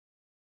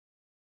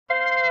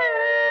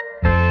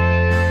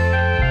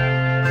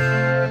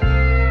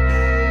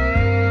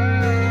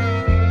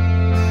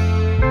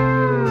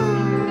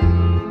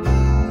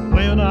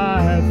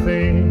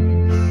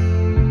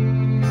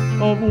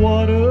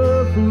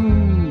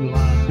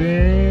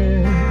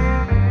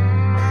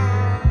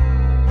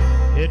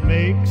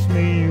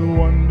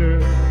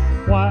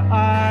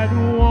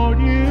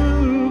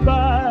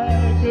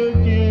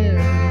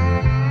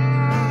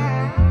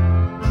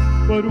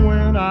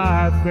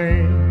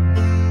think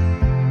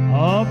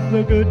of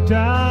the good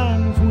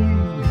times we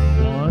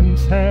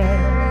once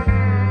had.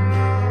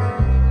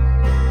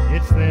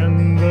 It's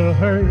then the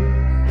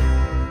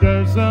hurt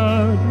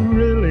doesn't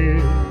really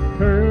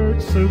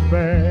hurt so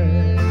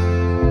bad.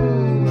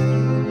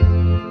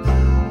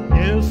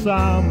 Yes,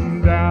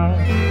 I'm down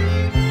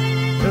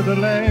to the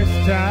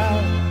last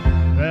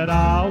time that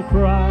I'll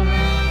cry.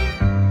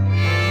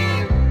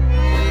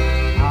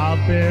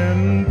 I've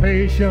been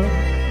patient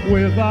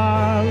with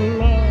our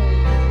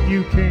love,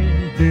 you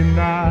can't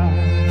deny.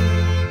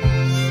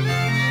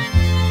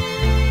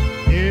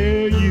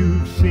 Yeah,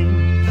 you've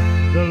seen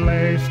the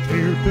last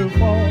tear to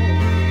fall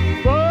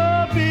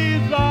from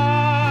these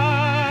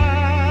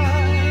eyes.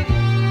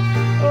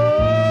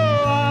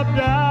 Oh, I'm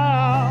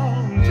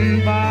down to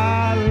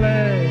my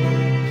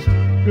last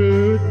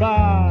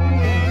goodbye.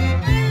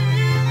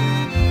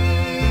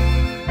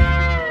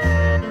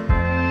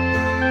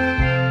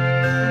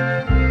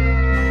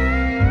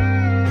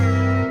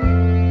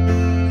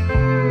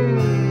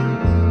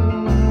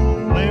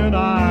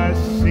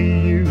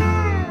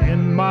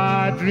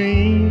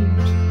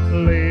 Dreams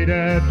late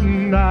at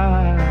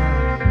night,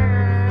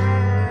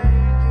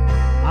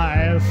 I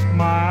ask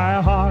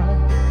my heart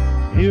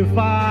if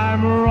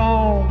I'm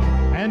wrong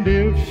and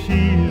if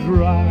she's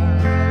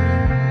right.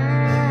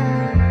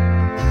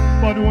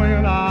 But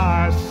when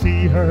I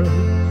see her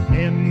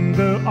in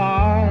the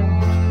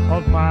arms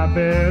of my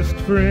best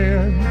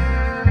friend,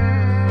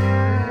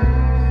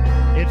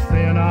 it's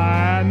then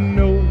I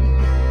know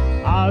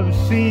I've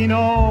seen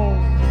all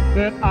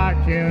that I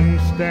can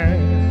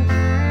stand.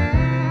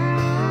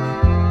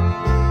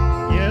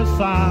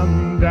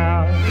 I'm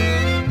down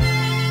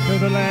to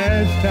the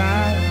last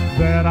time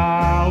that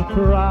I'll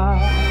cry.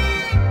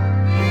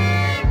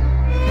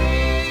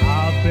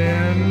 I've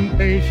been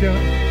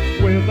patient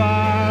with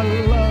our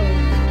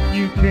love,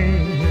 you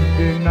can't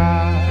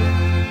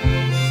deny.